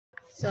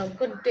So,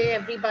 good day,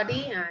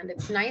 everybody, and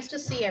it's nice to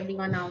see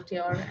everyone out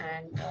here.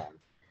 And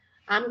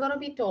I'm going to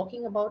be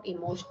talking about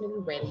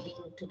emotional well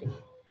being today.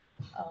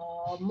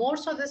 More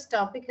so, this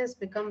topic has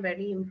become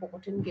very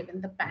important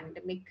given the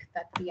pandemic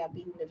that we have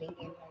been living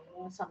in,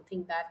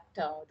 something that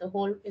the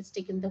whole it's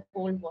taken the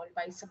whole world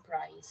by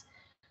surprise.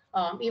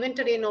 Even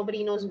today,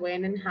 nobody knows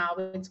when and how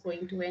it's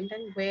going to end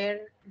and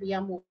where we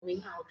are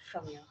moving out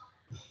from here.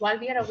 While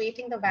we are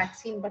awaiting the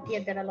vaccine, but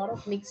yet there are a lot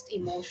of mixed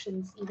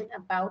emotions even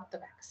about the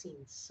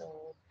vaccines.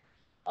 So,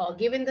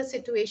 given the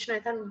situation, I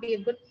thought it would be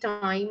a good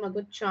time, a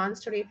good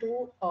chance today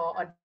to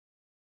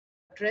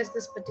address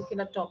this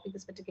particular topic,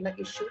 this particular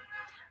issue,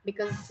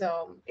 because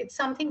it's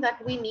something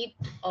that we need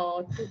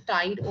to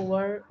tide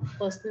over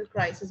personal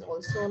crisis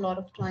also a lot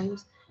of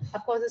times.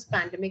 Of course, this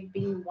pandemic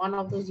being one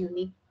of those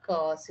unique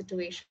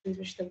situations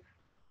which the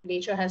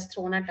nature has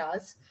thrown at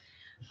us.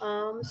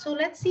 So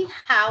let's see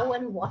how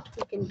and what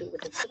we can do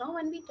with it. So now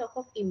when we talk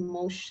of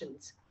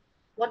emotions,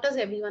 what does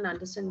everyone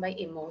understand by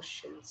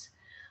emotions?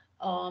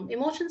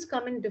 Emotions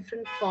come in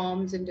different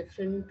forms, in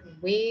different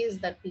ways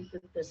that people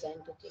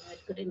present it. It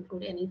could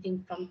include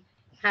anything from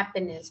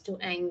happiness to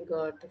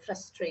anger to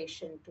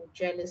frustration to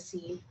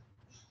jealousy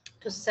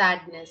to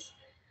sadness.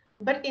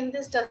 But in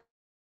this, does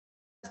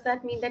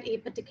that mean that a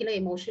particular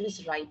emotion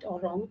is right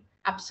or wrong?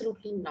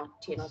 Absolutely not.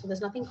 So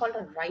there's nothing called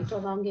a right or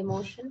wrong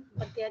emotion,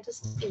 but they are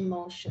just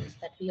emotions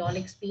that we all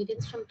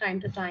experience from time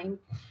to time,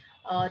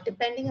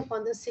 depending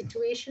upon the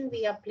situation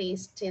we are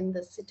placed in,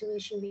 the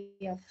situation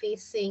we are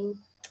facing.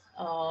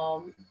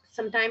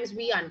 Sometimes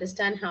we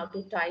understand how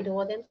to tide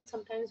over them,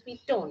 sometimes we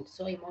don't.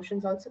 So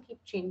emotions also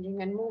keep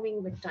changing and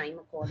moving with time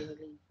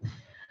accordingly.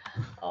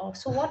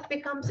 So what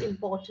becomes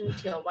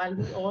important here, while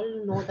we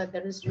all know that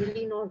there is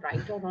really no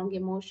right or wrong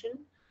emotion,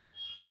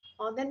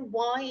 then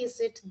why is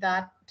it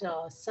that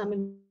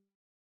some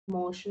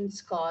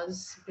emotions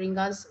bring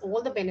us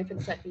all the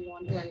benefits that we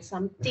want to, and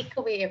some take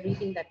away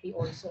everything that we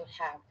also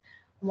have?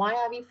 Why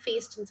are we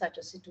faced in such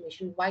a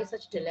situation? Why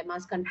such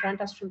dilemmas confront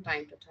us from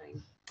time to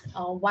time?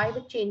 Why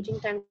with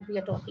changing times we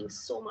are talking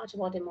so much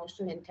about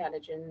emotional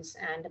intelligence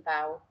and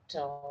about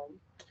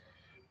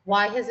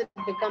why has it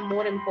become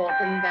more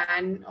important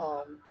than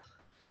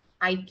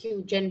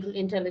IQ, general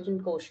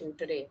intelligent quotient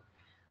today?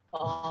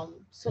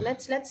 So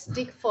let's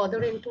dig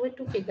further into it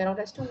to figure out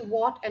as to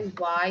what and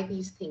why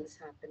these things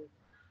happen.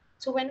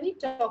 So when we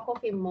talk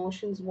of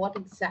emotions, what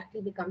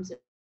exactly becomes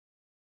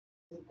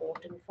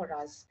important for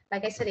us?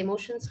 Like I said,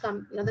 emotions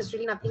come. There's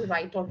really nothing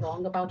right or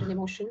wrong about an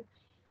emotion.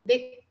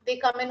 They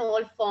come in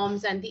all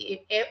forms, and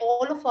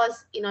all of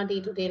us in our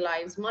day-to-day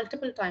lives,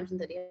 multiple times in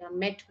the day, are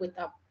met with,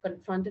 are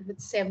confronted with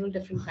several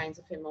different kinds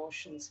of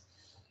emotions.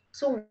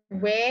 So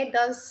where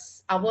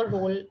does our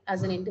role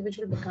as an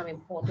individual become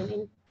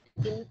important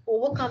in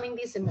overcoming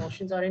these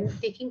emotions, or in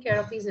taking care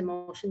of these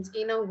emotions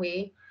in a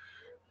way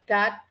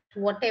that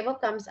whatever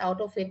comes out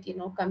of it,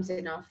 comes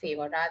in our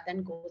favor rather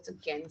than goes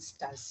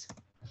against us?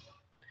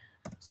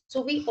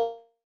 So we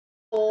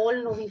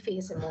all know we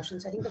face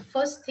emotions. I think the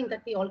first thing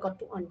that we all got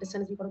to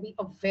understand is we got to be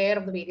aware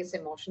of the various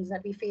emotions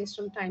that we face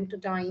from time to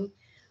time,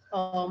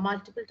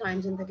 multiple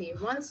times in the day.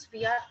 Once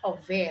we are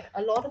aware,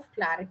 a lot of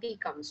clarity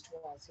comes to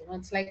us.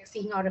 It's like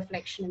seeing our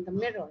reflection in the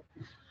mirror,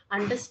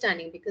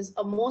 understanding, because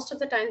most of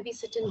the time we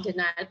sit in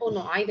denial. Oh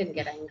no, I didn't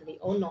get angry.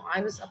 Oh no,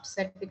 I was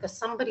upset because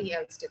somebody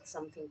else did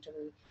something to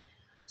me.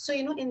 So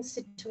in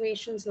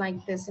situations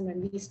like this, and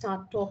when we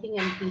start talking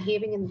and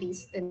behaving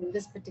in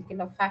this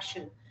particular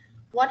fashion,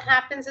 what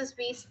happens is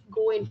we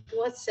go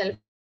into a self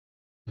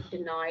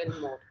denial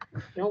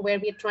mode, where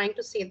we are trying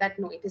to say that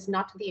no, it is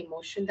not the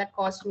emotion that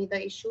caused me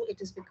the issue.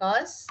 It is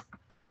because,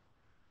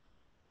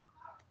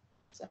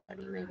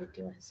 sorry, my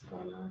video has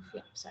gone off.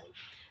 Yeah, sorry.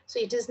 So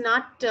it is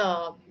not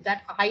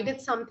that I did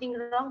something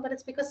wrong, but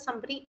it's because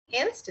somebody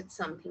else did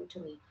something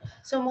to me.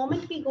 So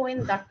moment we go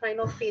in that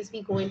kind of phase,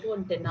 we go into a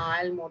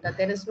denial mode that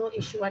there is no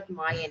issue at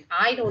my end.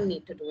 I don't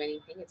need to do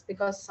anything. It's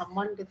because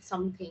someone did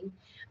something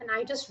and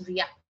I just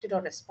reacted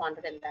or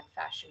responded in that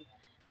fashion.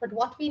 But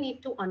what we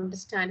need to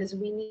understand is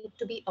we need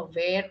to be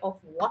aware of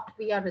what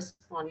we are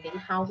responding,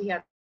 how we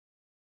are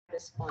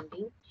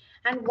responding,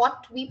 and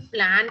what we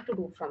plan to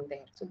do from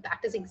there. So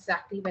that is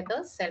exactly where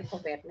the self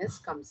awareness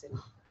comes in.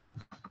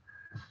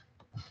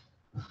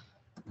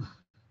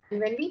 And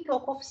when we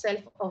talk of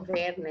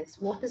self-awareness,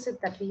 what is it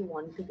that we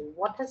want to do?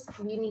 What is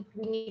we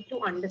need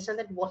to understand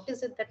that what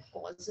is it that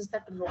causes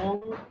that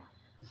wrong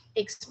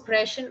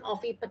expression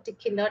of a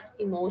particular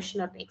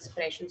emotion or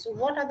expression. So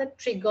what are the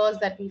triggers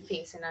that we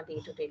face in our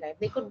day-to-day life?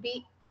 They could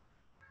be,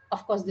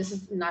 of course, this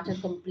is not a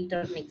complete or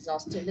an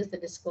exhaustive list, the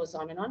list goes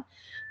on and on.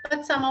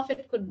 But some of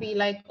it could be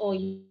like, oh,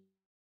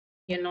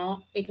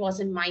 it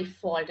wasn't my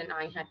fault and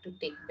I had to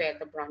bear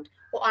the brunt.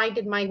 Or I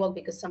did my work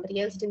because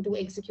somebody else didn't do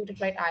execute it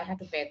right, I had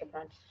to bear the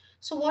brunt.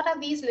 So what are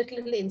these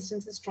little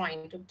instances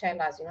trying to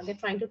tell us? They're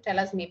trying to tell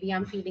us maybe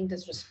I'm feeling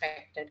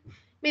disrespected.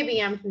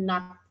 Maybe I'm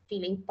not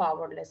feeling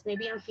powerless.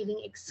 Maybe I'm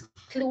feeling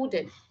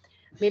excluded.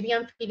 Maybe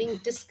I'm feeling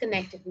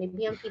disconnected,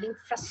 maybe I'm feeling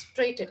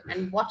frustrated.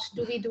 And what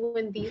do we do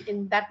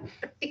in that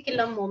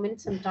particular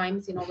moment?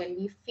 Sometimes, when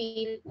we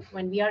feel,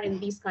 when we are in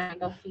these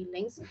kind of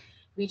feelings,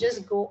 we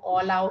just go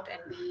all out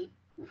and we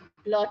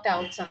blurt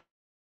out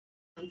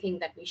something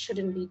that we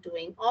shouldn't be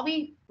doing, or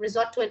we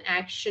resort to an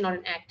action or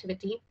an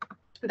activity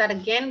that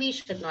again we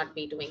should not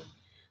be doing.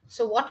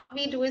 So what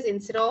we do is,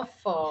 instead of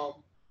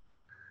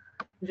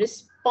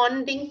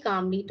responding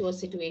calmly to a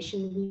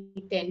situation,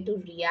 we tend to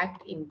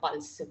react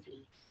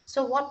impulsively.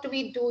 So what do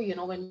we do,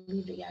 when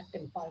we react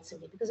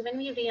impulsively? Because when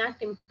we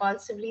react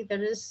impulsively,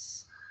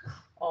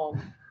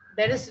 um,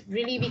 there is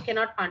really, we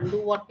cannot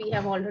undo what we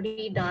have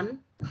already done.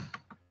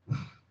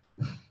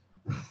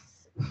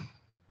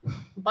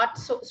 But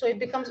so it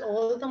becomes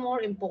all the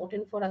more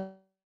important for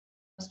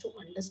us to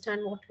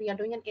understand what we are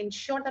doing and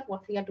ensure that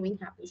what we are doing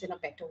happens in a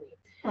better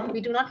way.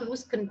 We do not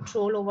lose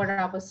control over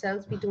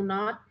ourselves. We do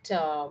not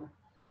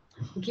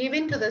give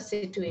into the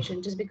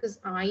situation just because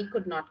I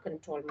could not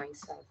control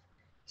myself.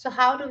 So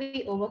how do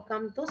we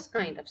overcome those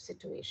kind of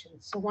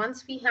situations? So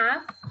once we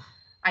have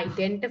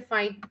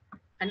identified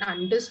and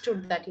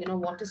understood that,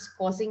 what is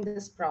causing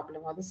this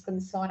problem or this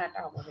concern at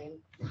our end,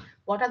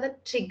 what are the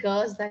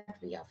triggers that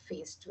we are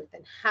faced with,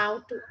 and how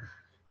to,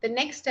 the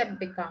next step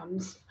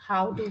becomes,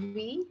 how do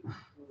we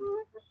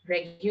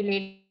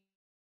regulate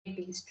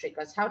these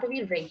triggers? How do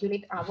we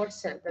regulate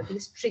ourselves, that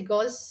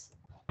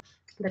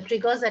the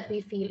triggers that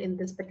we feel in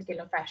this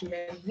particular fashion,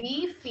 where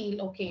we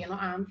feel, okay,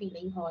 I'm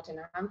feeling hurt and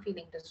I'm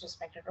feeling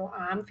disrespected or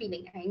I'm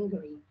feeling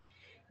angry,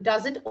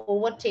 does it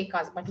overtake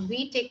us, but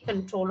we take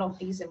control of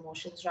these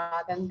emotions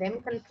rather than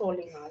them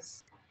controlling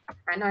us,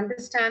 and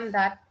understand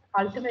that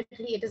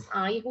ultimately it is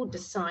I who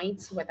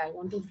decides whether I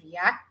want to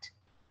react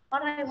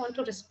or I want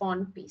to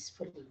respond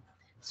peacefully.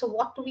 So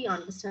what do we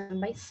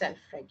understand by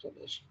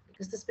self-regulation?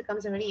 Because this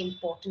becomes a very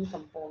important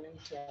component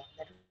here,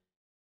 that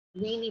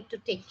we need to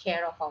take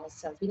care of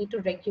ourselves. We need to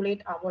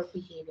regulate our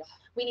behavior.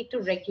 We need to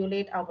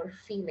regulate our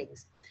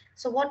feelings.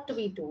 So what do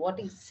we do? What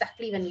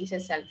exactly, when we say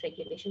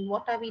self-regulation,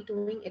 what are we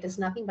doing? It is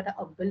nothing but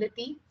our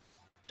ability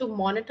to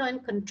monitor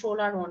and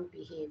control our own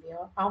behavior,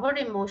 our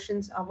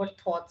emotions, our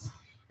thoughts,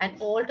 and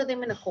alter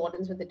them in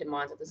accordance with the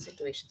demands of the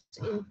situation.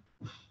 So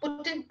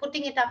in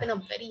putting it up in a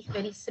very,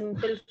 very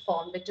simple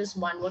form with just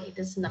one word, it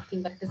is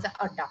nothing but it is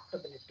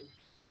adaptability.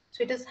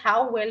 So it is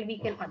how well we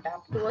can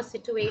adapt to a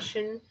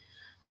situation,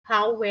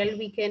 how well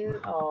we can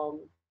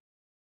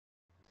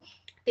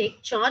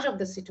take charge of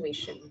the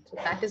situation. So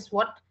that is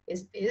what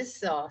is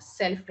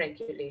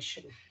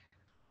self-regulation.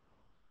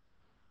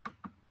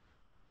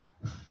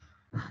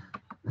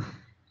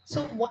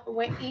 So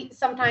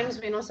sometimes,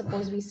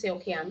 suppose we say,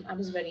 okay, I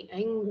was very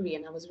angry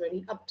and I was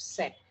very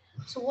upset.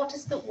 So what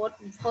is the what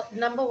for,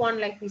 number one,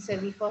 like we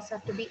said, we first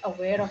have to be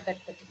aware of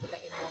that particular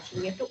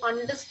emotion. We have to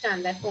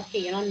understand that,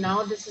 okay,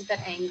 now this is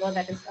that anger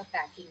that is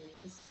attacking me.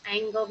 This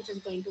anger which is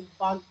going to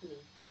bug me.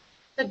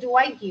 So do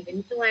I give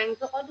in to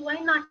anger or do I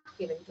not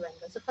give in to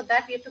anger? So for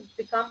that, we have to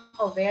become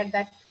aware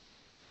that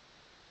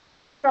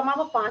from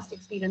our past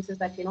experiences,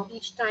 that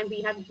each time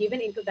we have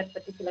given into that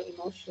particular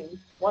emotion,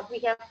 what we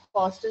have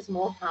caused is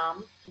more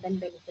harm than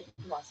benefit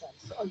to ourselves.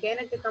 So again,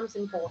 it becomes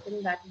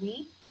important that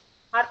we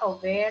are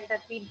aware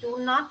that we do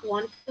not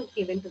want to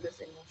give into this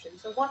emotion.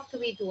 So what do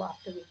we do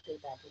after we do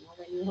that?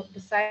 When you have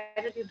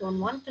decided you don't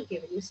want to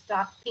give in, you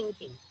start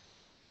thinking.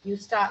 Your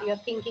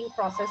thinking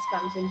process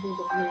comes into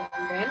the view,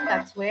 and then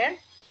that's where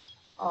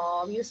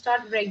you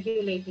start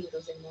regulating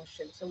those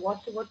emotions. So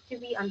what do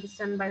we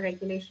understand by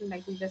regulation?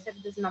 Like we just said,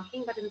 it is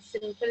nothing but, in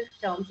simple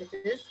terms, it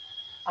is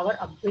our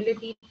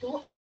ability to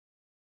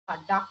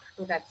adapt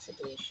to that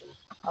situation,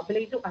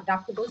 ability to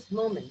adapt to those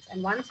moments.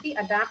 And once we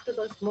adapt to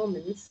those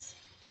moments,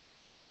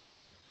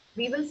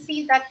 we will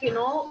see that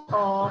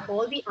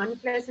all the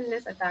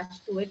unpleasantness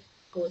attached to it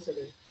goes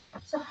away.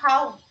 So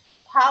how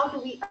do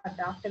we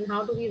adapt and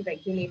how do we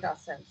regulate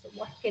ourselves? So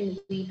what can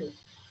we do?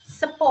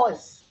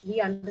 Suppose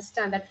we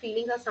understand that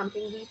feelings are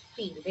something we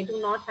feel. They do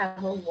not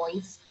have a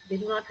voice. They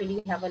do not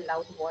really have a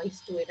loud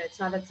voice to it. It's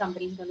not that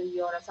somebody's going to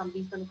hear or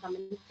somebody's going to come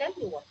and tell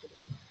you what to do.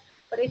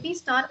 But if we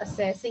start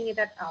assessing it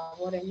at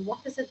our end,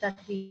 what is it that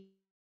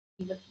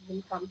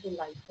will come to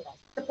light for us?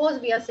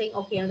 Suppose we are saying,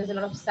 okay, there's a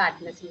lot of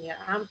sadness in here.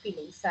 I'm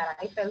feeling sad.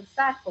 I felt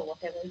sad for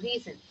whatever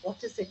reason.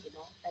 What is it,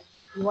 that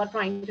you are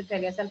trying to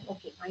tell yourself,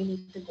 okay, I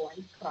need to go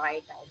and cry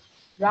it out.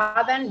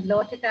 Rather than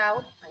blurt it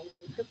out, I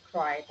need to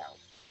cry it out.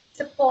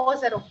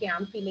 Suppose that, okay,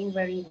 I'm feeling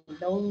very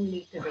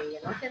lonely today,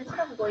 so instead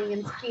of going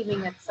and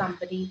screaming at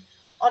somebody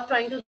or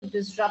trying to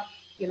disrupt,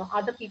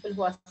 other people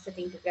who are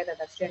sitting together,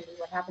 that's generally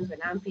what happens when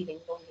I'm feeling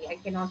lonely. I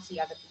cannot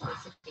see other people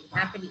sitting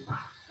happily.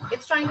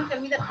 It's trying to tell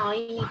me that I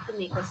need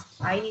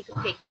to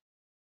take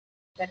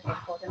that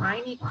effort and I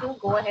need to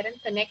go ahead and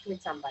connect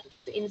with somebody.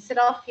 So instead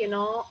of,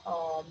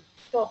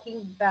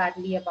 talking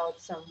badly about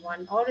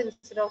someone, or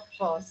instead of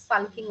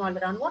sulking all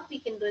around, what we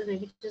can do is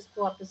maybe just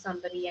go up to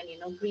somebody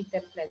and greet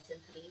them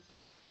pleasantly,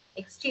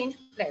 exchange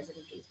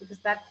pleasantries, because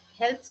that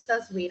helps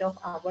us ward off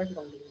our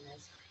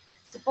loneliness.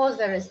 Suppose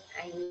there is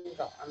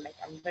anger.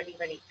 I'm very,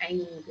 very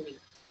angry.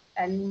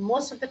 And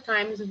most of the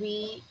times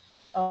we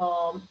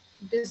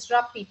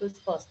disrupt people's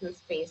personal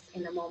space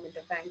in a moment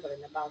of anger,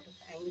 in a bout of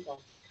anger.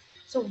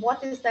 So,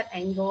 what is that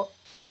anger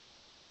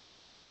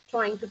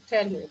trying to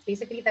tell you?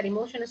 Basically, that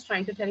emotion is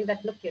trying to tell you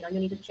that, look, you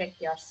need to check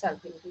yourself,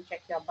 you need to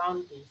check your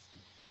boundaries.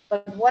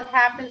 But what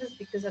happens is,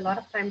 because a lot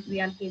of times we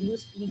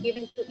give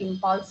into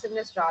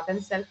impulsiveness rather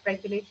than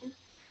self-regulation,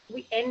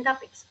 we end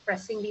up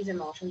expressing these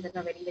emotions in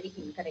a very, very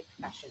incorrect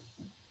fashion.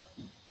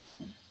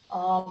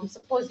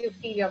 Suppose you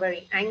feel you're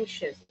very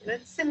anxious.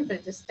 It's simple.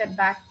 Just step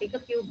back, take a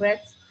few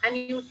breaths, and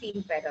you'll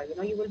feel better.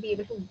 You will be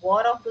able to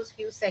ward off those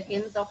few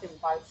seconds of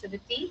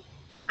impulsivity,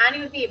 and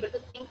you'll be able to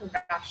think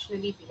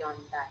rationally beyond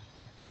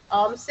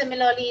that.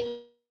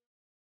 Similarly,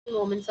 in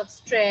moments of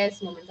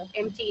stress, moments of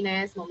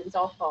emptiness, moments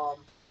of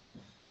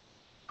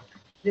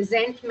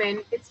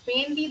resentment, it's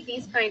mainly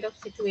these kind of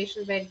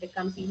situations where it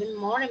becomes even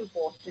more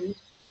important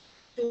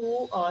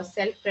to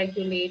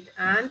self-regulate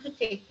and to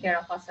take care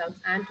of ourselves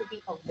and to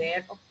be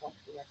aware of what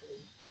we are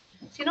doing.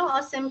 So,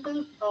 a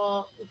simple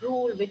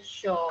rule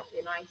which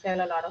I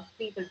tell a lot of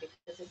people,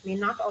 because it may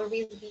not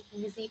always be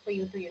easy for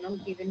you to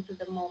give into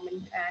the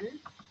moment, and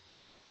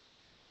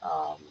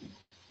um,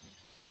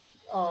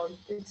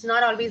 it's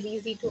not always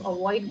easy to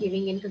avoid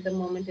giving into the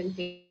moment and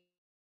take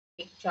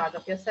charge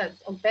of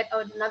yourselves. A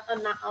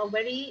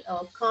very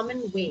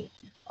common way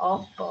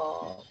of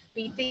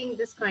beating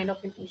this kind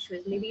of an issue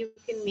is, maybe you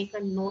can make a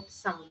note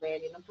somewhere,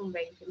 from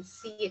where you can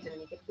see it and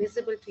make it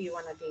visible to you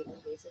on a daily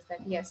basis, that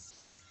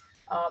yes,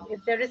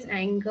 if there is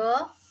anger,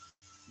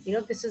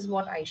 this is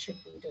what I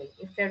should be doing.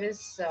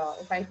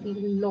 If I feel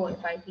low,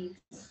 if I feel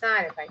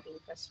sad, if I feel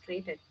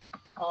frustrated,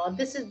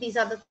 these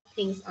are the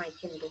things I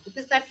can do,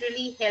 because that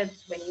really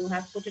helps when you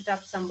have put it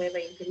up somewhere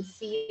where you can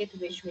see it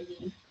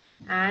visually,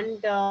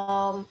 and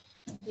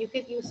you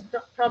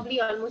probably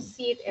almost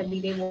see it every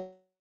day.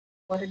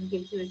 What it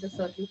gives you is a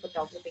certain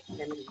photographic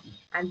memory,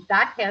 and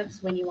that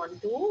helps when you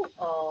want to,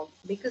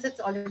 because it's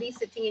already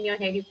sitting in your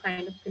head. You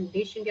kind of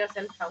conditioned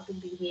yourself how to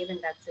behave in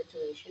that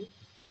situation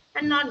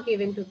and not give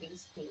in to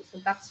these things. So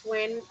that's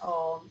when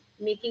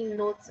making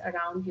notes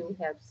around you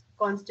helps.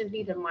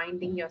 Constantly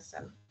reminding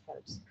yourself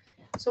helps.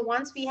 So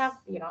once we have,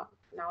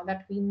 now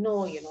that we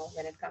know,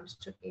 when it comes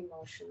to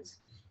emotions,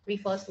 we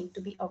first need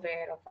to be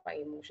aware of our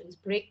emotions,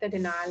 break the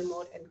denial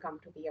mode and come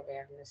to the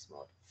awareness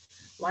mode.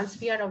 Once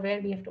we are aware,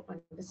 we have to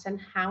understand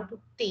how to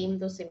tame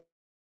those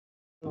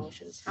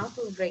emotions, how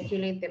to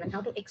regulate them, and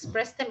how to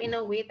express them in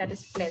a way that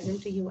is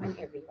pleasant to you and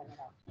everyone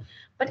around.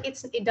 But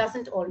it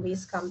doesn't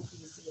always come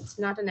easy. It's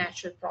not a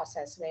natural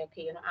process where,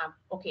 okay,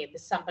 okay,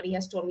 this somebody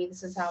has told me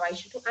this is how I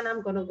should do, and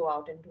I'm going to go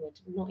out and do it.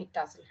 No, it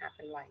doesn't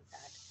happen like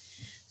that.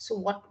 So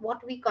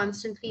what we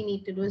constantly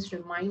need to do is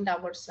remind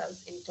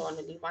ourselves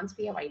internally, once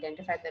we have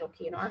identified that,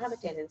 okay, I have a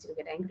tendency to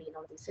get angry in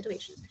all of these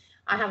situations,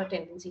 I have a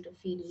tendency to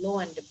feel low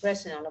and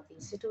depressed in all of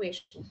these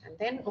situations, and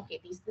then, okay,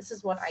 this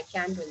is what I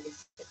can do in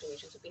these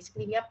situations. So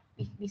basically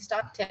we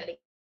start telling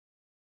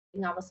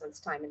ourselves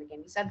time and again,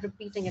 we start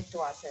repeating it to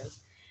ourselves.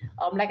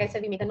 Like I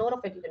said, we make a note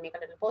of it. You can make a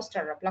little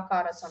poster or a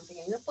placard or something,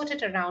 and put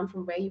it around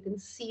from where you can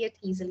see it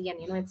easily,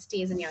 and it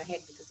stays in your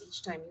head, because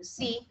each time you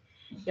see,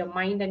 your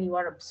mind and you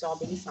are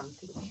absorbing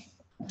something.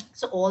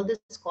 So all this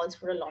calls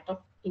for a lot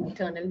of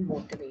internal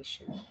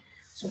motivation.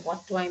 So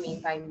what do I mean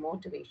by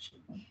motivation?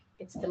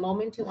 It's the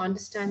moment you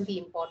understand the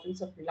importance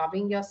of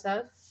loving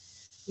yourself,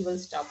 you will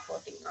stop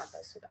hurting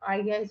others. So the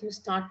idea is, you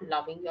start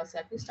loving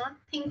yourself, you start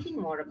thinking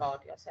more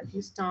about yourself,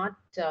 you start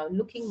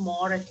looking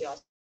more at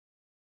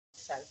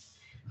yourself,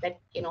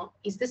 that,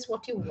 is this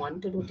what you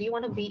want to do? Do you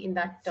want to be in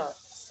that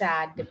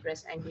sad,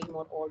 depressed, angry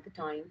mode all the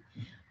time?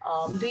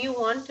 Do you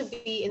want to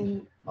be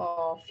in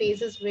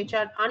phases which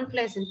are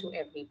unpleasant to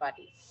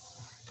everybody,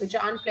 which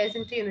are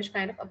unpleasant to you, which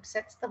kind of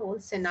upsets the whole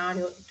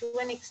scenario to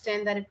an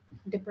extent that it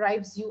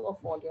deprives you of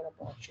all your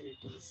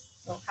opportunities?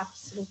 So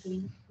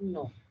absolutely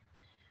no.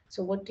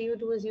 So what do? You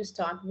do is, you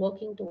start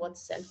working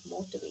towards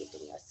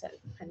self-motivating yourself.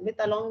 And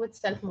along with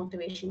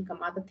self-motivation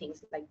come other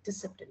things like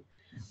discipline.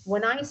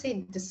 When I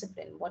say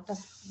discipline, what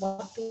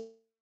do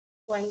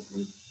I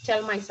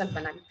tell myself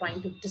when I'm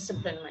trying to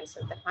discipline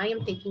myself? That I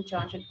am taking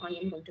charge and I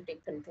am going to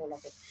take control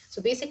of it.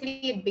 So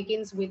basically it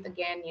begins with,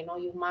 again,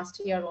 you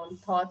master your own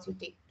thoughts, you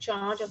take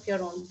charge of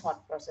your own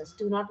thought process.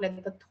 Do not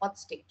let the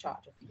thoughts take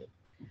charge of you.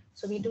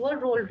 So we do a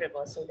role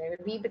reversal there, where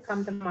we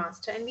become the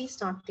master and we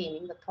start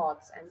taming the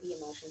thoughts and the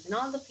emotions and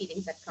all the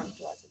feelings that come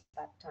to us at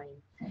that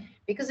time.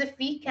 Because if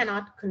we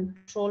cannot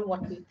control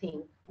what we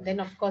think, then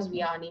of course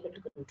we are unable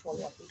to control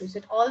what we do. So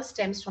it all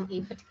stems from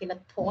a particular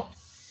thought,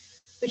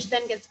 which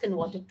then gets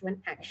converted to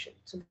an action.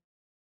 So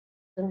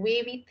the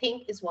way we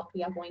think is what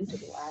we are going to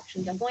do. Our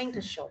actions are going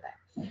to show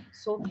that.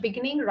 So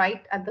beginning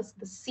right at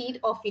the seed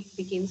of it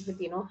begins with,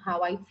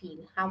 how I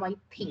feel, how I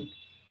think.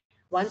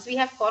 Once we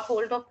have got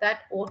hold of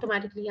that,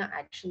 automatically our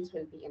actions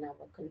will be in our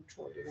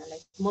control.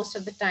 Like most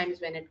of the times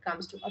when it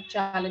comes to a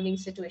challenging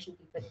situation,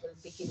 people will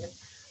begin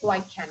with, oh, I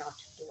cannot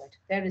do it.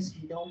 There is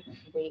no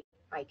way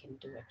I can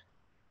do it.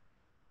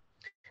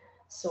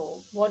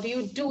 So what do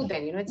you do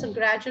then? It's a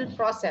gradual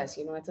process.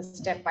 It's a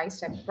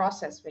step-by-step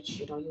process, which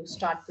you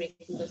start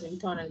breaking those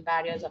internal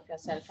barriers of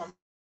yourself from, okay,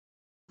 this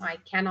is what I can do. I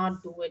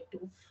cannot do it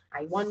too.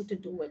 I want to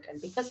do it.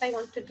 And because I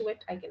want to do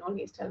it, I can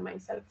always tell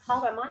myself,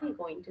 how am I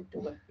going to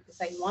do it?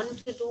 Because I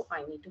want to do,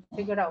 I need to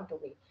figure out a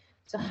way.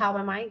 So how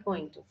am I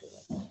going to do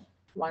it?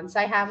 Once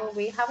I have a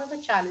way, however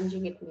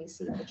challenging it may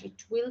seem, which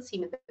it will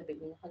seem at the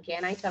beginning,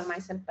 again I tell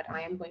myself, but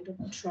I am going to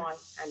try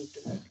and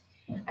do it.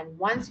 And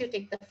once you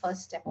take the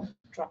first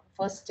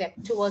step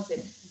towards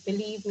it,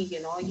 believe me,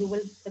 you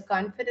will, the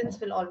confidence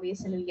will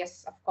always tell you,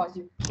 yes, of course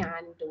you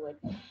can do it.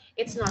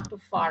 It's not too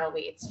far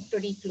away. It's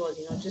pretty close.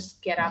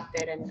 Just get up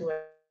there and do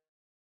it.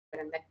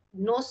 And that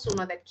no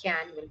sooner that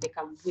can will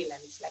become will,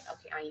 and it's like,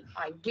 okay,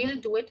 I will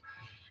do it,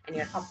 and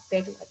you're up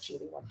there to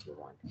achieving what you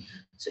want.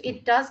 So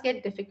it does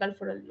get difficult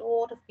for a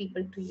lot of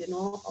people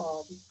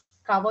to,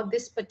 cover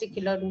this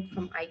particular route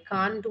from I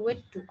can't do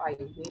it to I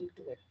will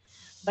do it.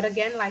 But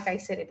again, like I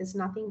said, it is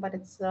nothing but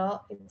it's a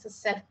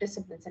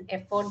self-discipline, an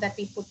effort that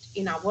we put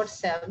in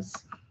ourselves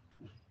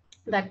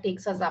that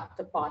takes us up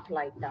the path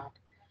like that.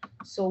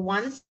 So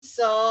once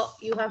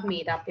you have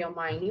made up your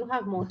mind, you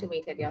have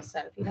motivated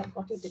yourself, you have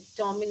got your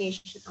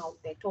determination out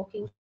there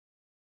talking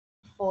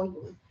for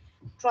you.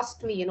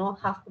 Trust me,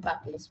 half the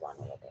battle is won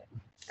over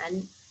there.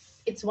 And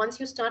it's once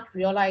you start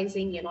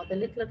realizing, the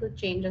little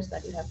changes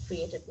that you have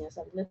created in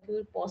yourself,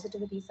 little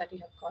positivities that you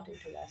have got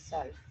into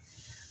yourself.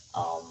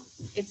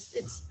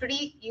 It's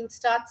pretty. You'll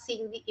start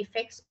seeing the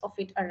effects of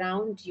it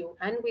around you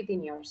and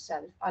within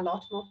yourself a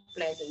lot more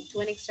pleasant, to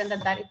an extent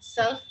that that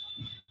itself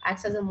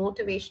acts as a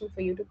motivation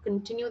for you to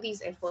continue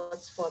these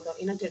efforts further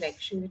in a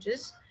direction which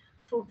is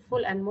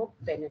fruitful and more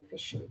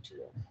beneficial to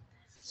you.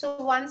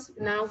 So once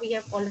now we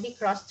have already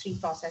crossed three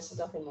processes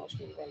of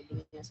emotional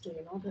well-being as to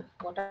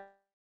what are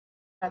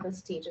the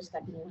stages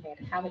that move ahead,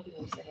 how it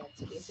moves ahead.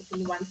 So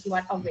basically, once you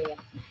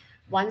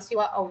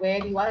are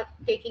aware, you are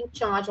taking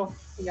charge of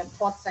your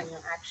thoughts and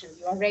your actions.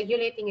 You are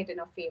regulating it in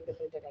a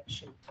favorable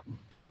direction.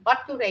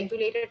 But to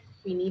regulate it,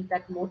 we need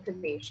that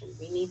motivation.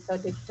 We need the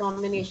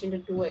determination to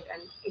do it.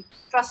 And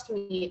trust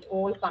me, it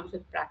all comes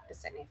with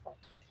practice and effort.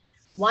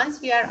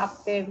 Once we are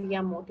up there, we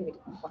are motivated.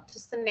 What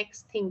is the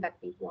next thing that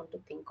we want to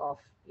think of?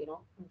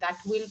 That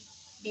will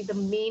be the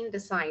main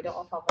decider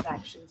of our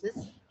actions is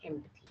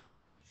empathy.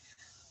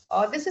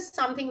 This is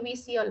something we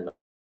see a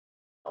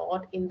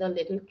lot in the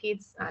little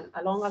kids, and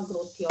along our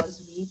growth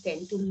years, we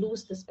tend to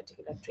lose this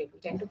particular trait. We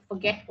tend to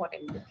forget what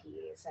empathy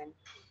is and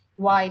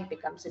why it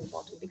becomes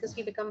important, because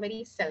we become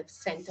very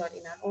self-centered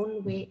in our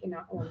own way, in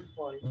our own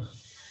world.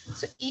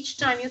 So each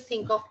time you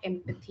think of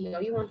empathy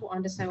or you want to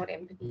understand what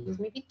empathy is,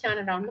 maybe turn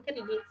around, look at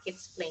little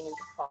kids playing in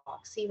the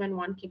park. See when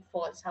one kid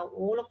falls, how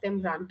all of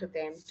them run to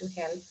them to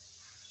help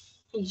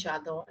each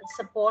other and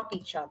support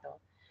each other.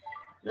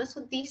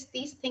 So these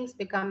things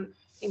become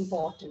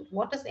important.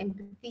 What does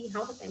empathy?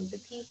 How does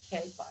empathy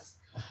help us?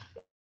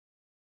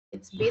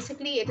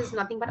 It is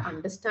nothing but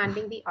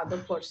understanding the other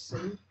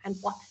person and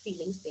what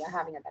feelings they are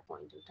having at that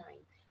point in time.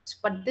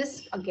 But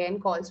this again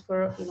calls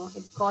for,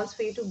 it calls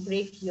for you to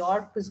break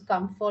your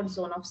comfort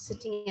zone of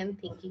sitting and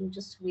thinking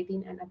just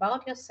within and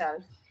about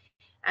yourself,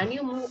 and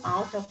you move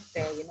out of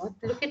there.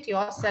 Look at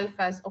yourself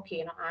as,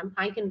 okay,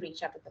 I can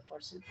reach out to the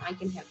person, I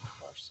can help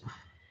the person.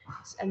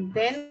 And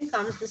then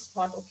comes this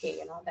thought,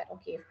 okay, that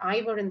okay, if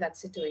I were in that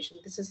situation,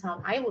 this is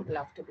how I would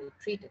love to be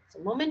treated. So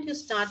the moment you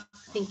start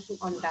thinking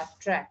on that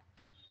track,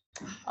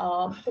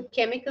 the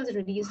chemicals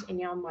released in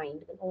your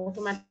mind will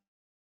automatically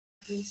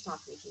start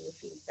making you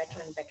feel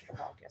better and better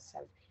about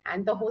yourself.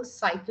 And the whole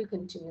cycle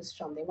continues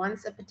from there.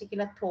 Once a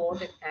particular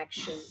thought and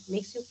action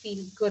makes you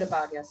feel good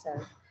about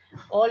yourself,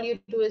 all you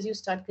do is you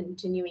start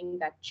continuing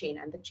that chain,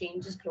 and the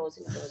chain just grows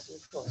and grows and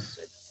grows.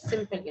 So it's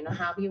simple.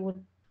 How you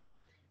would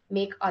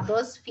make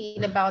others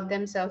feel about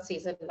themselves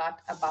says a lot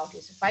about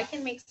you. So if I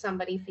can make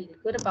somebody feel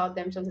good about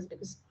themselves, it's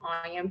because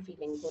I am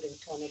feeling good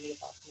internally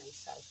about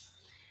myself.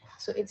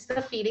 So it's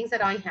the feelings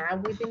that I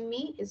have within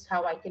me is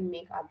how I can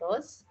make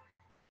others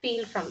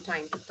feel from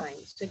time to time.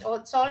 So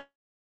it's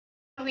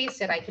always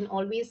said, I can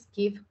always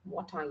give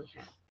what I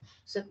have.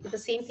 So the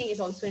same thing is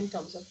also in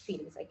terms of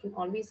feelings. I can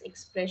always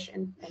express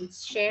and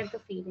share the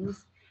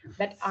feelings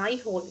that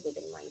I hold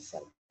within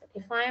myself. But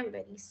if I am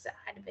very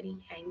sad, very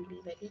angry,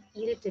 very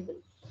irritable,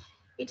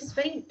 it is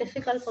very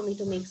difficult for me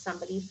to make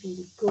somebody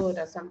feel good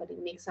or somebody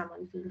make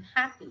someone feel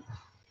happy.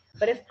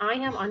 But if I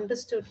have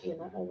understood,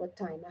 over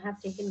time, I have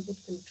taken good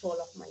control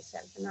of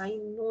myself, and I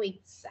know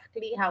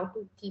exactly how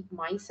to keep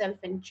myself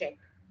in check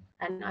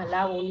and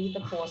allow only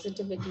the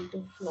positivity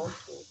to flow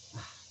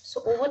through.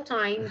 So over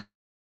time,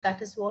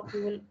 that is what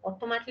you will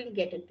automatically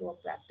get into a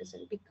practice.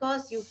 And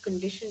because you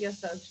conditioned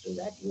yourself to do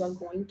that, you are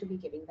going to be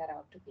giving that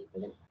out to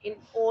people in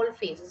all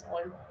phases,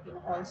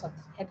 all sorts,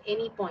 at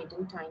any point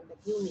in time that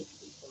you meet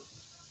people.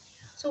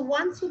 So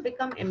once you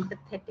become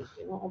empathetic,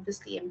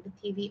 obviously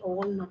empathy, we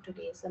all know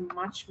today is a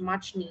much,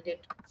 much needed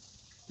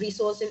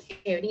resource in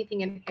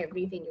anything and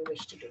everything you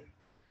wish to do.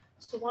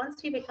 So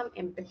once you become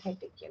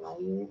empathetic,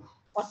 you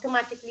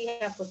automatically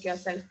have put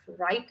yourself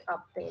right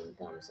up there in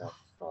terms of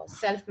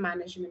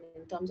self-management,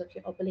 in terms of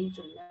your ability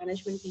to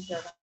management people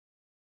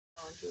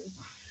around you.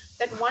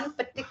 That one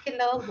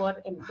particular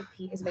word,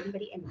 empathy, is very,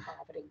 very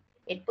empowering.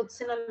 It puts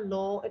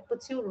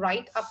you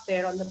right up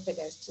there on the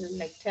pedestal,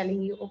 like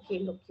telling you, okay,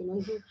 look,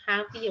 you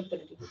have the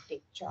ability to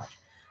take charge.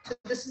 So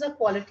this is a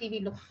quality we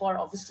look for,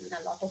 obviously, in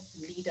a lot of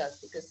leaders,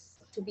 because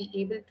to be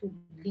able to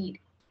lead,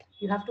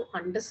 you have to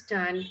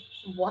understand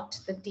what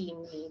the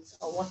team needs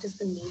or what is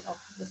the need of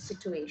the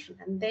situation,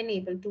 and then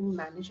able to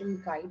manage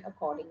and guide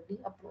accordingly,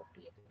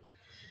 appropriately.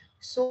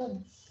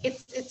 So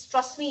it's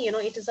trust me,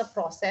 it is a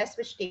process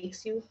which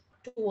takes you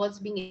towards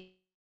being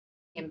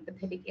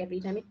empathetic every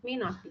time. It may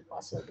not be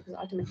possible because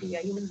ultimately we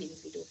are human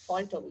beings, we do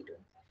fault or we do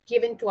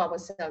given to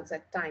ourselves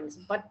at times.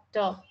 But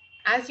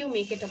as you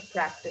make it a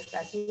practice,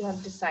 as you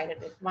have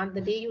decided it,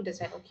 the day you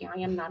decide, okay, I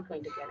am not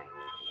going to get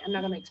angry, I'm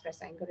not going to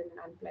express anger in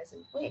an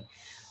unpleasant way,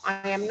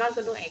 I am not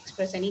going to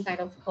express any kind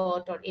of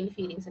hurt or ill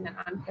feelings in an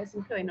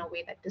unpleasant way, in a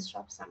way that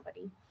disrupts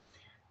somebody.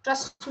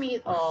 Trust me,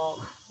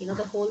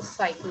 the whole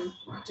cycle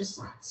just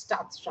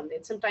starts from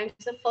there. Sometimes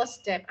the first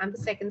step and the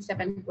second step,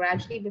 and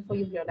gradually before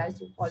you realize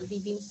you've already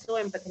been so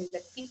empathetic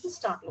that people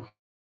start looking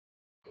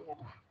at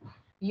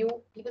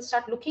people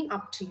start looking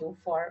up to you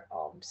for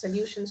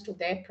solutions to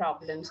their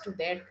problems, to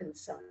their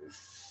concerns.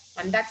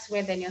 And that's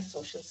where then your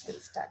social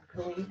skills start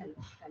growing.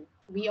 And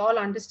we all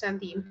understand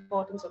the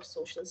importance of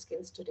social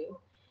skills today,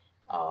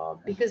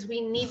 because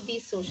we need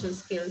these social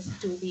skills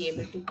to be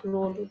able to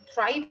grow, to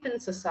thrive in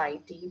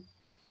society,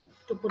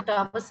 to put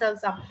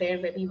ourselves up there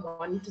where we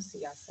want to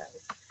see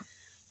ourselves.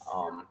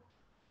 Um,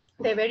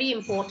 they're very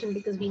important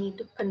because we need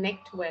to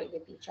connect well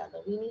with each other.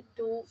 We need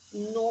to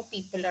know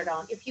people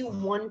around. If you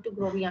want to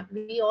grow,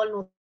 we all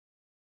know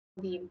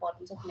the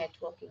importance of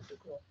networking to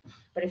grow.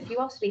 But if you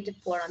are rated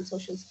poor on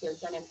social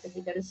skills and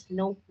empathy, there is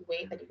no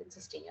way that you can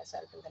sustain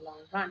yourself in the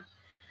long run.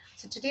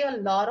 So today, a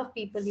lot of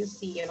people you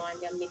see, in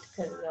their mid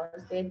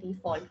careers, they're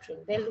defaulting,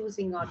 they're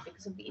losing out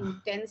because of the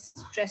intense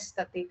stress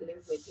that they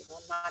live with,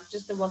 not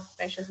just the work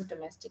pressures, the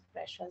domestic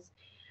pressures.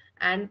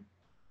 And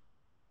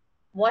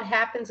what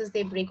happens is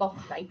they break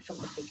off right from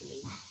the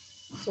beginning.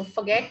 So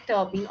forget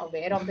being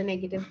aware of the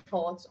negative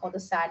thoughts or the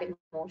sad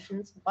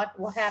emotions. But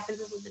what happens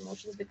is those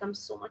emotions become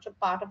so much a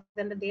part of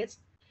them that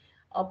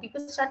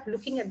people start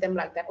looking at them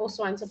like that. Oh,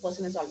 so and so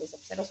person is always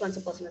upset. Oh, so and so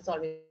person is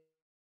always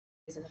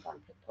in a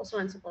conflict. Oh, so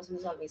and so person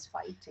is always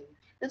fighting.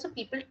 And so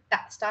people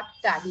start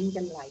tagging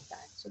them like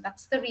that. So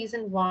that's the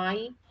reason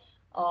why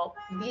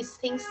these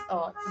things,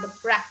 the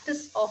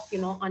practice of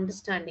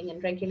understanding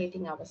and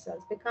regulating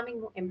ourselves,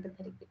 becoming more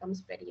empathetic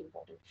becomes very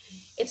important.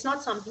 It's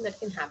not something that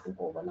can happen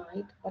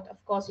overnight, but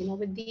of course,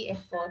 with the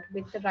effort,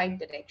 with the right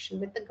direction,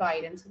 with the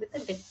guidance, with the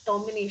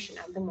determination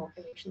and the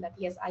motivation that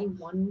yes, I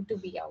want to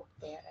be out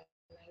there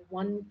and I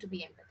want to be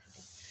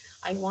empathetic.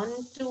 I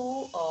want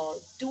to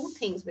do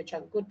things which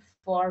are good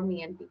for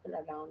me and people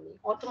around me.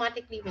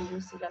 Automatically, when you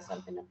see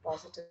yourself in a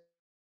positive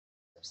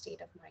state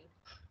of mind,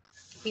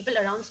 people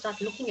around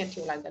start looking at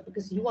you like that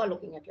because you are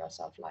looking at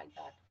yourself like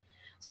that.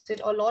 So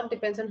it a lot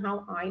depends on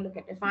how I look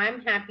at it. If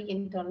I'm happy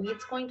internally,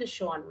 it's going to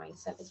show on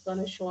myself. It's going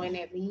to show in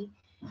every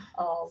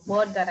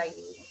word that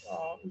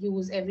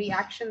use, every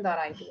action that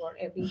I do, or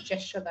every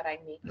gesture that I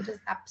make. It is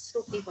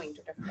absolutely going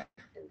to reflect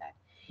in that.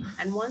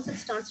 And once it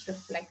starts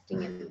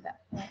reflecting in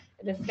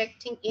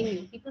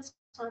you, people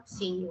start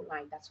seeing you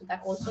like that. So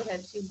that also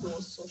helps you grow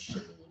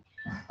socially,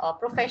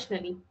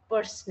 professionally,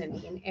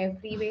 personally. In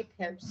every way, it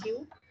helps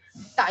you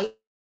tide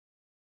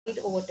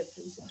over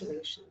different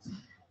situations.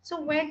 So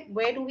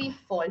where do we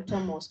falter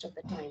most of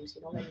the times,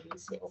 when we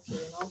say, okay,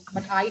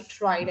 but I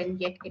tried and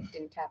yet it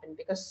didn't happen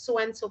because so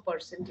and so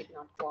person did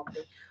not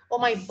cooperate, or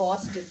my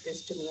boss did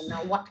this to me, and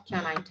now what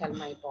can I tell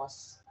my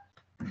boss?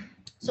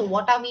 So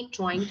what are we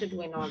trying to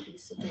do in all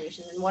these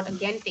situations? And what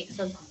again takes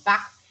us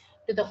back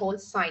to the whole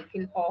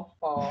cycle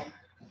of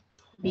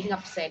being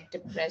upset,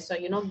 depressed,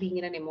 or being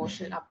in an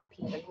emotional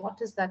upheaval.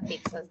 What is that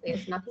takes us?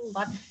 There's nothing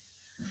but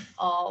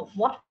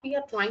what we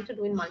are trying to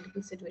do in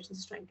multiple situations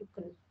is trying to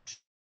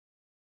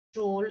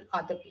control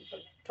other people,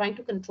 trying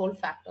to control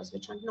factors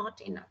which are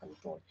not in our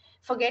control,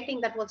 forgetting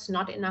that what's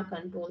not in our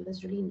control,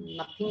 there's really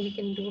nothing we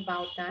can do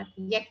about that.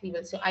 Yet we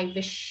will say, I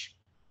wish,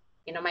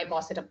 my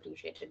boss had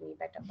appreciated me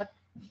better. But,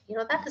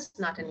 that is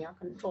not in your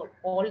control.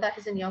 All that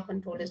is in your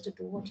control is to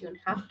do what you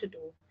have to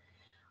do.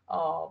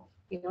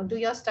 Do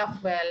your stuff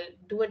well,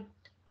 do it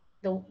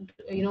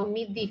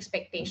meet the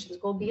expectations,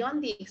 go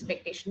beyond the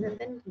expectation, and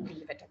then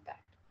leave it at that,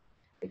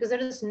 because there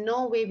is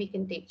no way we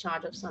can take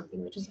charge of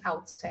something which is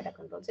outside our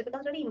control. So it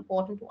becomes very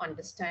important to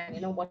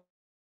understand, what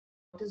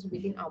is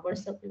within our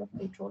circle of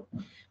control,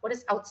 what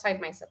is outside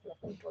my circle of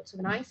control. So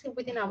when I say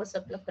within our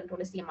circle of control,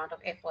 is the amount of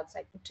efforts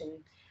I put in,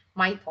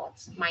 my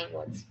thoughts, my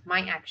words,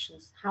 my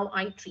actions, how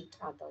I treat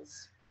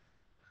others,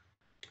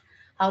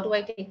 how do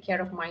I take care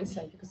of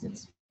myself, because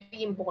it's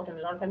very important.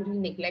 A lot of times we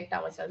neglect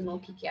ourselves. No,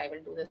 okay, I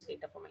will do this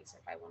later for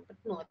myself, I won't. But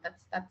no,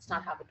 that's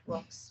not how it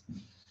works.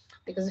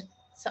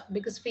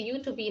 Because for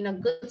you to be in a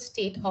good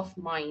state of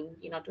mind,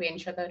 to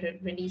ensure the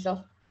release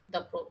of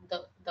the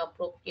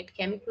appropriate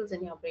chemicals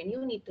in your brain,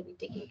 you need to be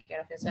taking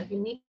care of yourself. You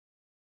need to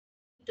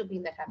be to be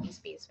in that happy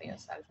space for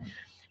yourself.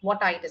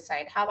 What I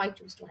decide, how I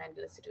choose to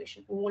handle a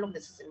situation, all of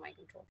this is in my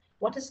control.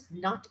 What is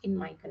not in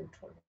my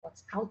control,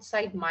 what's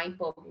outside my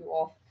purview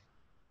of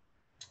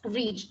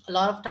reach, a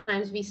lot of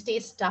times we stay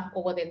stuck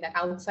over there in that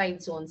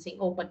outside zone saying,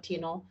 oh, but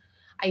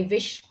I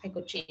wish I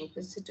could change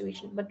this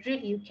situation. But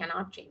really, you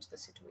cannot change the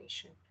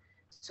situation.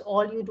 So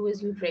all you do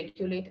is you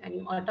regulate and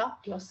you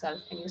adopt yourself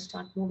and you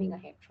start moving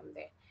ahead from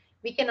there.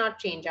 We cannot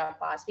change our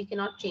past. We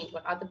cannot change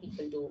what other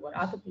people do, what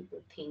other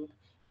people think,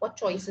 what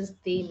choices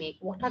they make,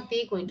 what are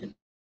they going to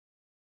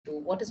do,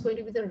 what is going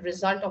to be the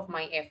result of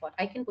my effort.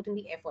 I can put in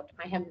the effort.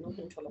 I have no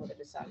control over the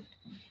result.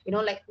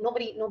 Like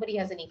nobody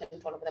has any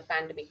control over the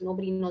pandemic.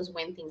 Nobody knows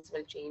when things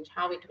will change,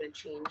 how it will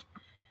change,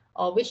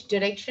 which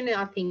direction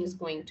are things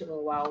going to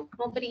move out.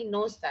 Nobody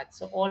knows that.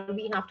 So all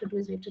we have to do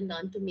is we have to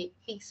learn to make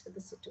peace with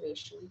the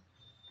situation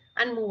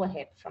and move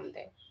ahead from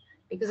there.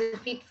 Because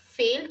if we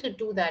fail to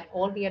do that,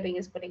 all we are doing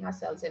is putting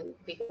ourselves in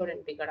bigger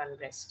and bigger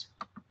unrest.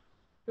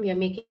 We are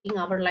making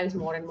our lives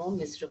more and more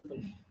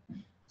miserable.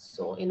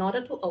 So, in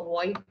order to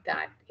avoid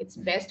that, it's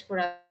best for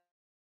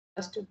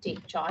us to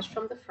take charge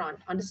from the front,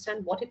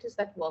 understand what it is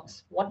that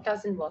works, what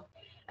doesn't work,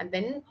 and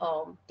then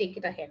take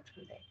it ahead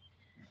from there.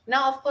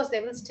 Now, of course,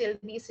 there will still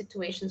be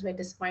situations where,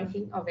 despite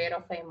being aware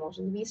of our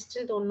emotions, we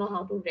still don't know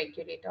how to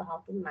regulate or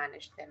how to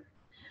manage them.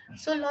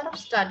 So, a lot of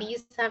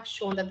studies have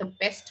shown that the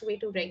best way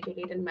to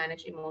regulate and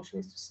manage emotion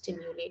is to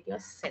stimulate your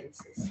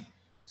senses.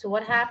 So,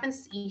 what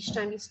happens each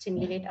time we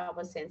stimulate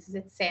our senses?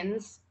 It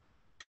sends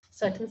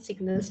certain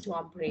signals to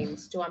our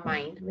brains, to our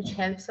mind, which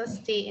helps us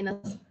stay in a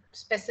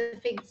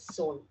specific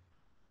zone.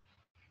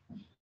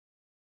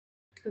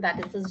 That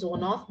is the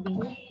zone of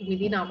being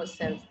within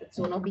ourselves, the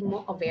zone of being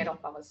more aware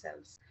of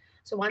ourselves.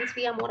 So once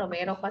we are more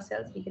aware of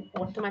ourselves, we can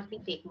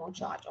automatically take more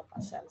charge of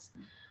ourselves.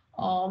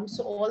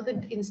 So all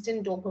the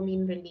instant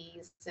dopamine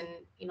release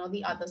and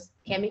the other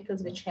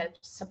chemicals which help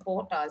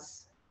support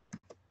us,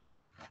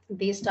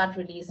 they start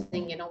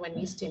releasing when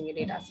we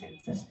stimulate our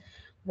senses.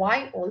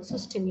 Why also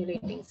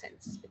stimulating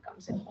senses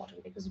becomes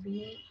important? Because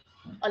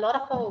a lot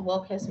of our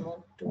work has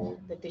moved to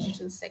the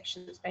digital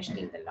section,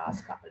 especially in the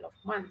last couple of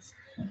months.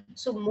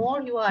 So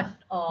more you are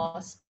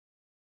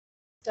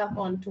stuck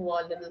onto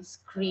a little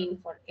screen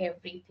for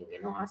everything,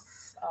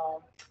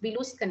 we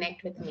lose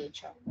connect with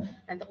nature.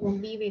 And the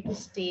only way to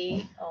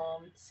stay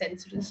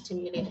sensory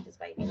stimulated is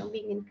by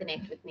being in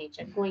connect with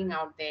nature, going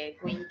out there,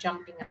 going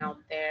jumping out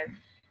there,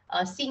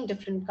 seeing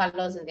different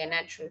colors in their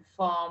natural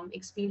form,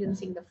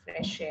 experiencing the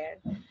fresh air.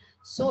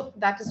 So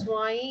that is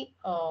why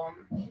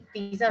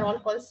these are all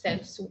called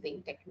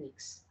self-soothing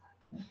techniques,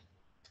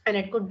 and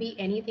it could be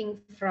anything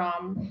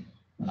from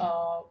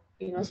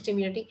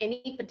stimulating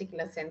any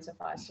particular sense of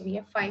ours. So we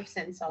have five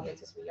sense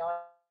organs, as we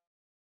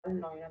all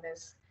know.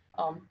 There's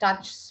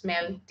touch,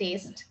 smell,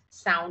 taste,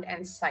 sound,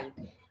 and sight.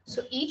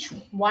 So each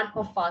one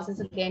of us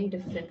is again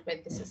different where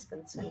this is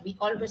concerned. We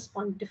all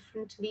respond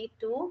differently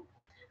to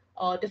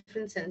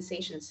different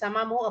sensations. Some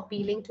are more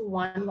appealing to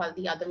one, while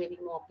the other may be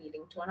more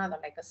appealing to another.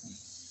 Like a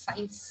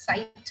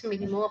sight may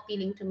be more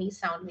appealing to me,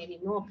 sound may be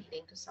more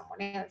appealing to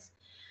someone else.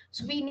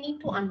 So we need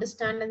to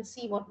understand and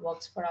see what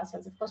works for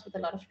ourselves. Of course, with a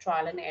lot of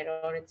trial and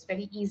error, it's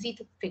very easy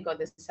to figure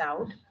this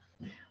out.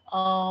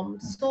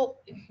 So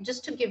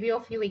just to give you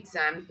a few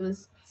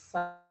examples,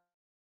 some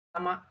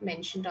are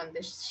mentioned on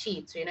this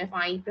sheet. So if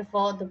I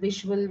prefer the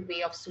visual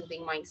way of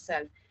soothing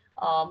myself,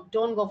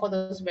 don't go for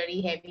those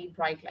very heavy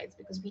bright lights,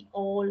 because we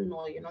all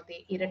know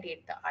they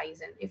irritate the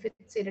eyes, and if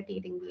it's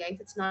irritating the eyes,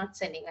 it's not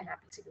sending a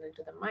happy signal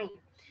to the mind.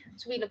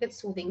 So we look at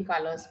soothing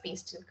colors,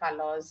 pastel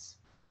colors.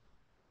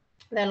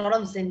 There are a lot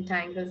of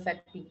Zentangles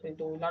that people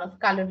do, a lot of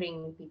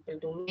coloring people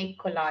do, make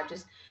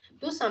collages,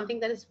 do something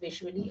that is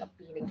visually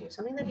appealing to you,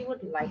 something that you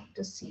would like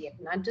to see it,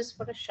 not just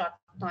for a short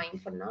time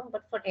for now,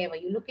 but forever.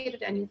 You look at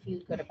it and you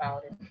feel good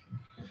about it.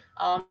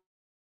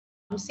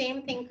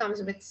 Same thing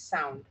comes with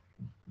sound.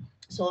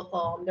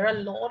 So there are a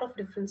lot of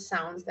different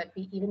sounds that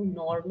we even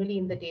normally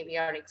in the day we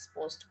are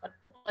exposed to, but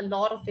a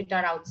lot of it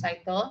are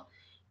outside the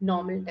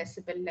normal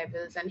decibel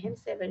levels, and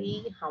hence they're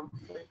very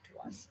harmful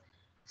to us.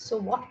 So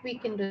what we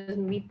can do is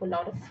maybe pull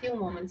out a few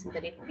moments in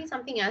the day. It could be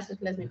something as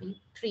little as maybe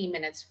 3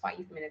 minutes,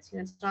 5 minutes.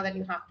 It's not that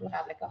you have to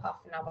have like a half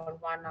an hour,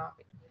 1 hour.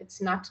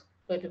 It's not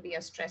going to be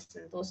a stress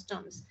in those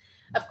terms.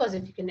 Of course,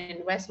 if you can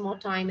invest more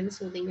time in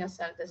soothing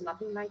yourself, there's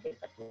nothing like it.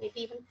 But maybe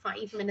even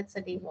 5 minutes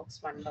a day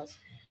works wonders.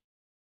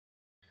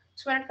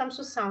 So when it comes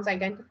to sounds,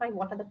 identify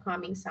what are the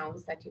calming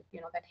sounds that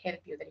that help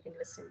you, that you can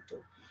listen to.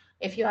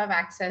 If you have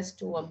access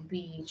to a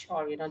beach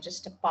or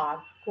just a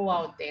park, go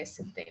out there,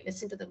 sit there,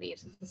 listen to the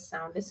waves, the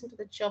sound, listen to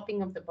the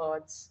chirping of the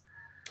birds.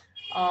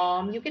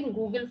 You can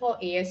Google for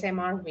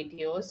ASMR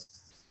videos.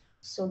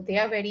 So they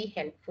are very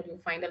helpful. You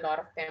find a lot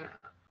of them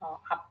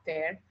up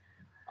there.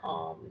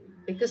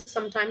 Because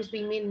sometimes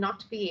we may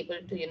not be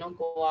able to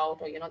go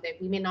out, or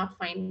we may not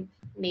find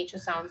nature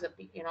sounds that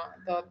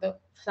the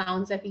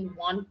sounds that we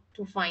want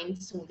to find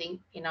soothing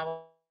in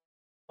our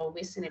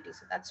vicinity.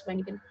 So that's when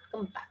you can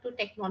come back to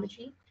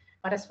technology.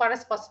 But as far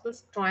as possible,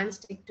 try and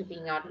stick to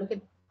being out. Look at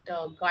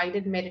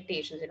guided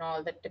meditations,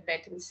 all the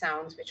Tibetan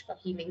sounds,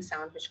 healing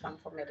sounds, which come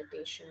from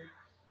meditation.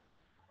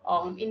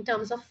 In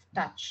terms of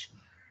touch,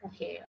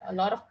 okay, a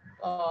lot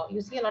of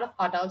you see a lot of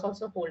adults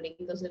also holding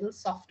those little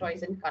soft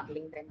toys and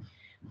cuddling them.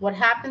 What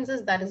happens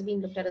is that is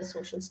being looked at as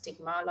social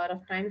stigma a lot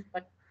of times,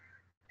 but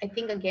I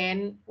think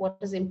again, what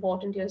is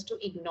important here is to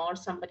ignore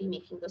somebody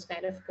making those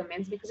kind of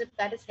comments, because if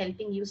that is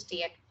helping you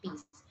stay at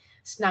peace,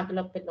 snuggle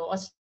a pillow or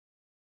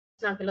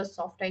snuggle a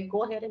soft eye,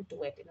 go ahead and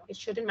do it. It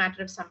shouldn't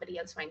matter if somebody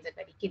else finds it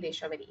very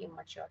kiddish or very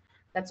immature.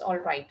 That's all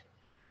right.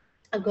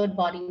 A good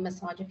body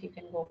massage, if you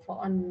can go for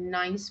a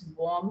nice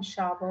warm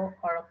shower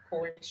or a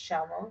cold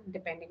shower,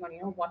 depending on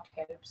what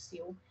helps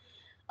you.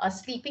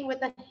 Sleeping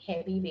with a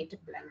heavy weighted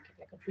blanket,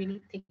 like a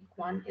really thick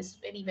one, is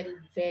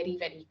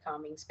very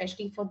calming,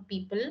 especially for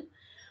people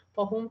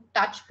for whom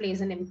touch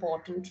plays an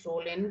important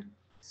role in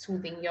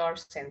soothing your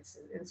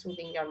senses and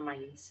soothing your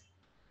minds.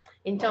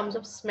 In terms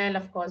of smell,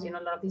 of course, a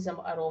lot of these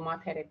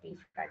aromatherapy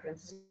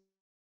fragrances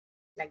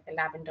like the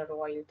lavender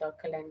oil, the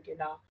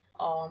calendula,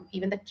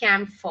 even the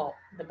camphor.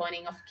 The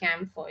burning of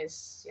camphor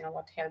is,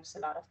 what helps a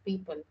lot of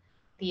people.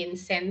 The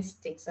incense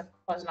sticks, of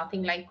course,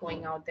 nothing like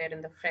going out there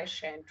in the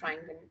fresh air and trying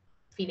and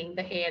feeling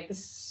the air, the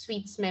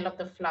sweet smell of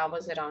the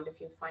flowers around,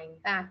 if you find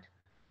that.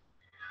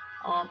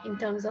 In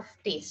terms of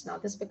taste, now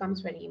this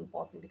becomes very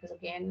important because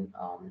again,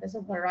 there's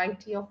a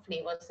variety of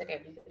flavors that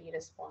everybody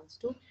responds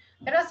to.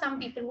 There are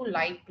some people who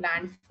like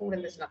bland food,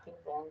 and there's nothing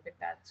wrong with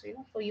that. So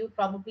for you,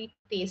 probably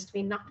taste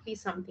may not be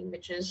something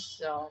which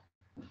is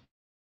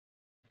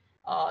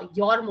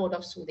your mode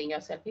of soothing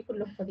yourself. You could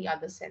look for the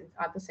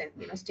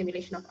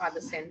stimulation of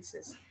other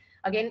senses.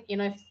 Again,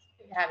 if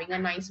having a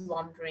nice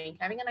warm drink,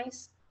 having a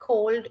nice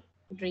cold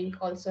drink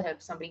also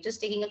helps somebody. Just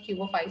taking a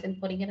cube of ice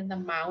and putting it in the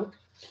mouth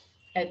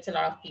helps a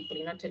lot of people,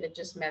 till it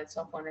just melts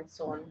off on its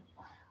own.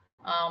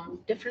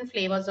 Different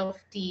flavors of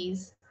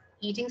teas,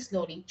 eating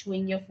slowly,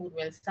 chewing your food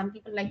well. Some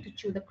people like to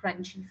chew the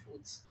crunchy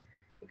foods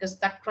because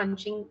the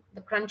crunching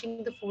the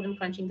food and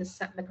crunching the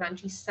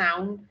crunchy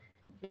sound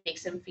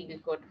makes them feel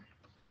good.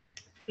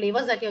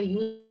 Flavors that you're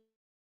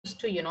used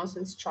to,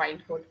 since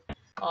childhood.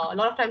 A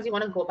lot of times you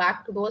want to go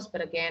back to those,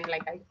 but again,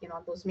 like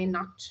those may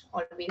not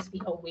always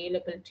be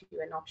available to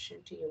you, an option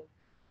to you.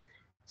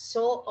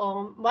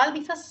 So, while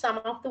these are some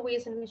of the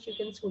ways in which you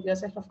can soothe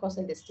yourself, of course,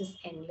 the list is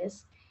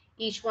endless.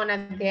 Each one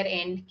at their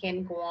end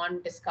can go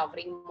on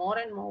discovering more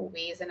and more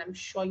ways, and I'm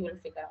sure you will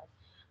figure out.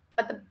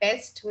 But the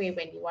best way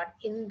when you are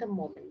in the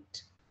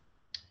moment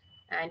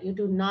and you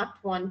do not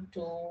want to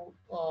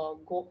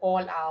go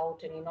all out,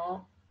 and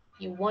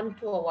you want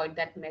to avoid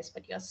that mess,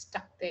 but you're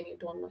stuck there and you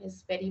don't know,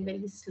 is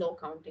very slow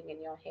counting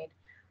in your head,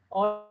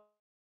 or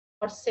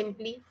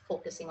simply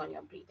focusing on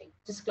your breathing.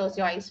 Just close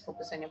your eyes,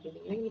 focus on your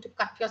breathing. You need to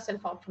cut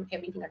yourself out from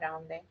everything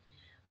around there,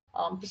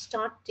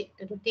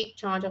 to take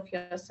charge of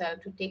yourself,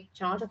 to take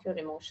charge of your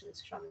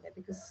emotions from there,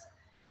 because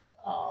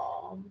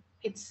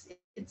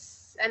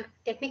it's and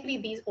technically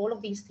these all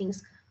of these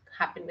things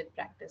happen with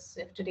practice.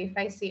 So if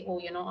I say, oh,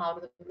 out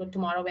of the blue,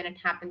 tomorrow when it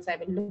happens I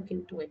will look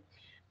into it,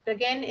 but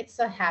again, it's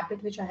a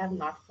habit which I have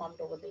not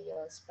formed over the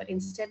years, but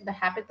instead the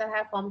habit that I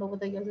have formed over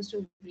the years is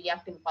to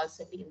react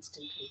impulsively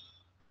instantly.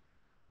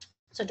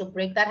 So to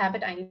break that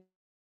habit, I need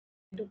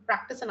to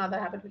practice another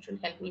habit which will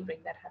help me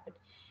break that habit.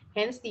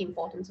 Hence the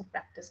importance of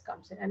practice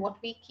comes in. And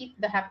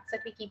the habits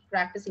that we keep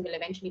practicing will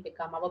eventually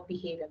become our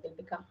behavior. They'll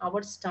become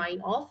our style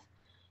of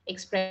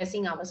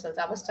expressing ourselves,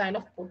 our style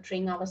of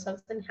portraying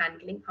ourselves and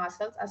handling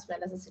ourselves as well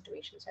as the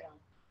situations around.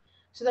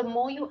 So the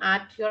more you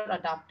add to your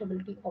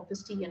adaptability,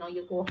 obviously,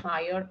 you go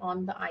higher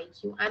on the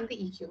IQ and the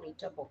EQ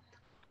meter both.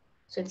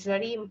 So it's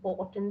very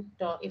important,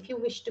 if you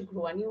wish to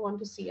grow and you want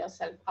to see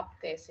yourself up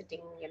there sitting,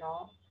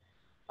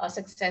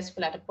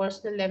 successful at a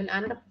personal level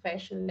and at a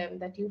professional level,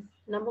 that you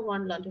number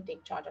one learn to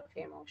take charge of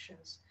your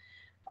emotions.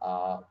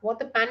 What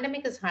the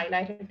pandemic has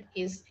highlighted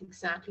is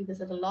exactly this,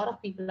 that a lot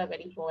of people are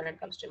very poor when it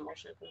comes to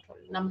emotional control.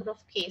 Number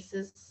of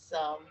cases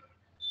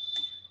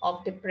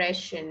of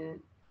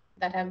depression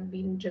that have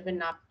been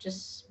driven up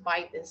just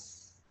by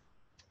this,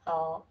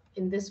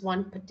 in this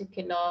one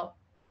particular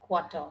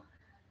quarter,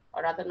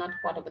 or rather not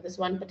quarter, but this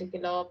one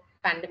particular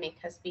pandemic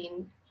has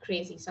been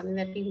crazy, something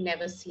that we've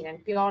never seen.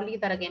 And purely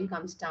that again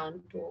comes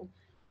down to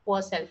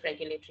poor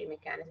self-regulatory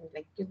mechanisms.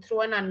 Like you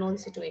throw an unknown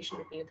situation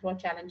with me, you throw a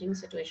challenging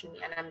situation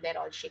with me, and I'm there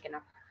all shaken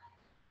up.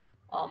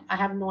 I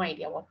have no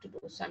idea what to do,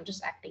 so I'm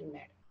just acting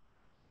mad.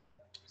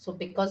 So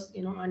because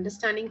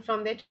understanding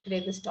from there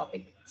today, this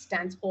topic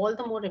stands all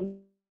the more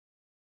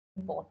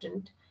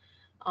important.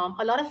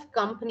 A lot of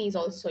companies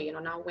also,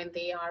 now when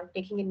they are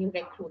taking in new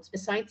recruits,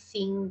 besides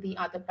seeing the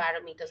other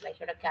parameters like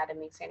your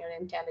academics and your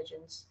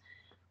intelligence,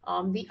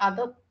 the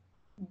other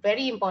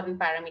very important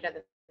parameter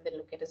that they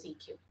look at is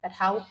EQ. That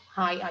how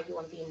high are you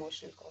on the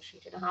emotional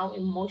quotient? How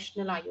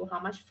emotional are you? How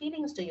much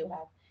feelings do you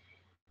have?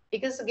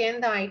 Because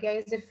again, the idea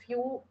is if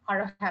you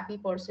are a happy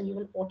person, you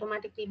will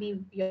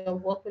automatically your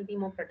work will be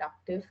more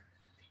productive.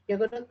 You're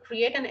going to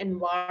create an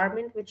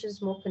environment which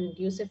is more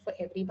conducive for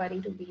everybody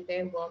to be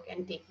there, work,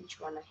 and take each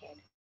one ahead.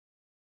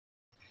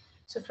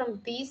 So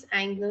from these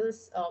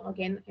angles,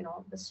 again,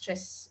 the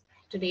stress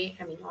today,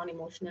 I mean, on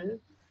emotional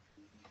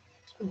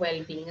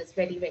well-being is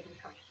very, very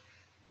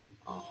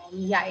high.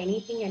 Yeah,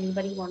 anything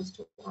anybody wants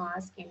to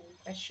ask, any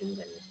questions,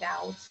 any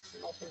doubts,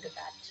 I'm open to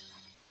that.